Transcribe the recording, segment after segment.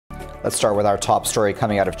Let's start with our top story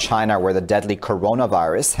coming out of China, where the deadly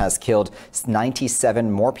coronavirus has killed 97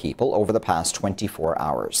 more people over the past 24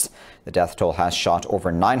 hours. The death toll has shot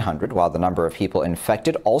over 900, while the number of people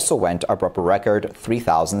infected also went up a record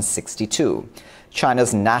 3,062.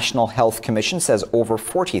 China's National Health Commission says over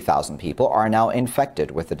 40,000 people are now infected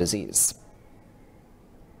with the disease.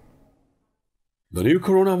 The new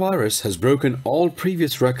coronavirus has broken all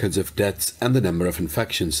previous records of deaths and the number of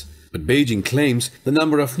infections. But Beijing claims the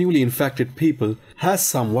number of newly infected people has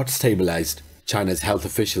somewhat stabilized. China's health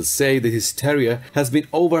officials say the hysteria has been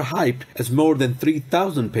overhyped as more than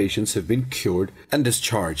 3,000 patients have been cured and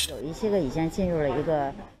discharged.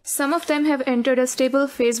 Some of them have entered a stable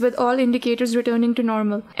phase with all indicators returning to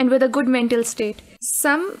normal and with a good mental state.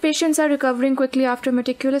 Some patients are recovering quickly after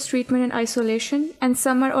meticulous treatment and isolation, and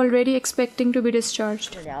some are already expecting to be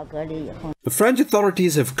discharged. The French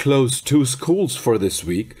authorities have closed 2 schools for this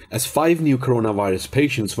week as 5 new coronavirus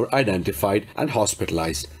patients were identified and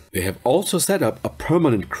hospitalized. They have also set up a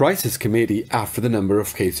permanent crisis committee after the number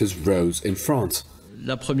of cases rose in France.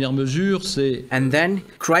 And then,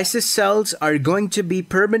 crisis cells are going to be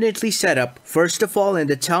permanently set up, first of all in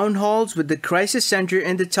the town halls with the crisis center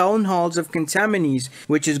in the town halls of contaminates,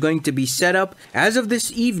 which is going to be set up as of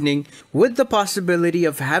this evening with the possibility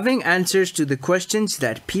of having answers to the questions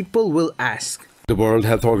that people will ask. The World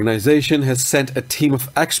Health Organization has sent a team of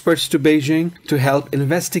experts to Beijing to help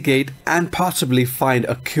investigate and possibly find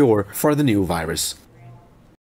a cure for the new virus.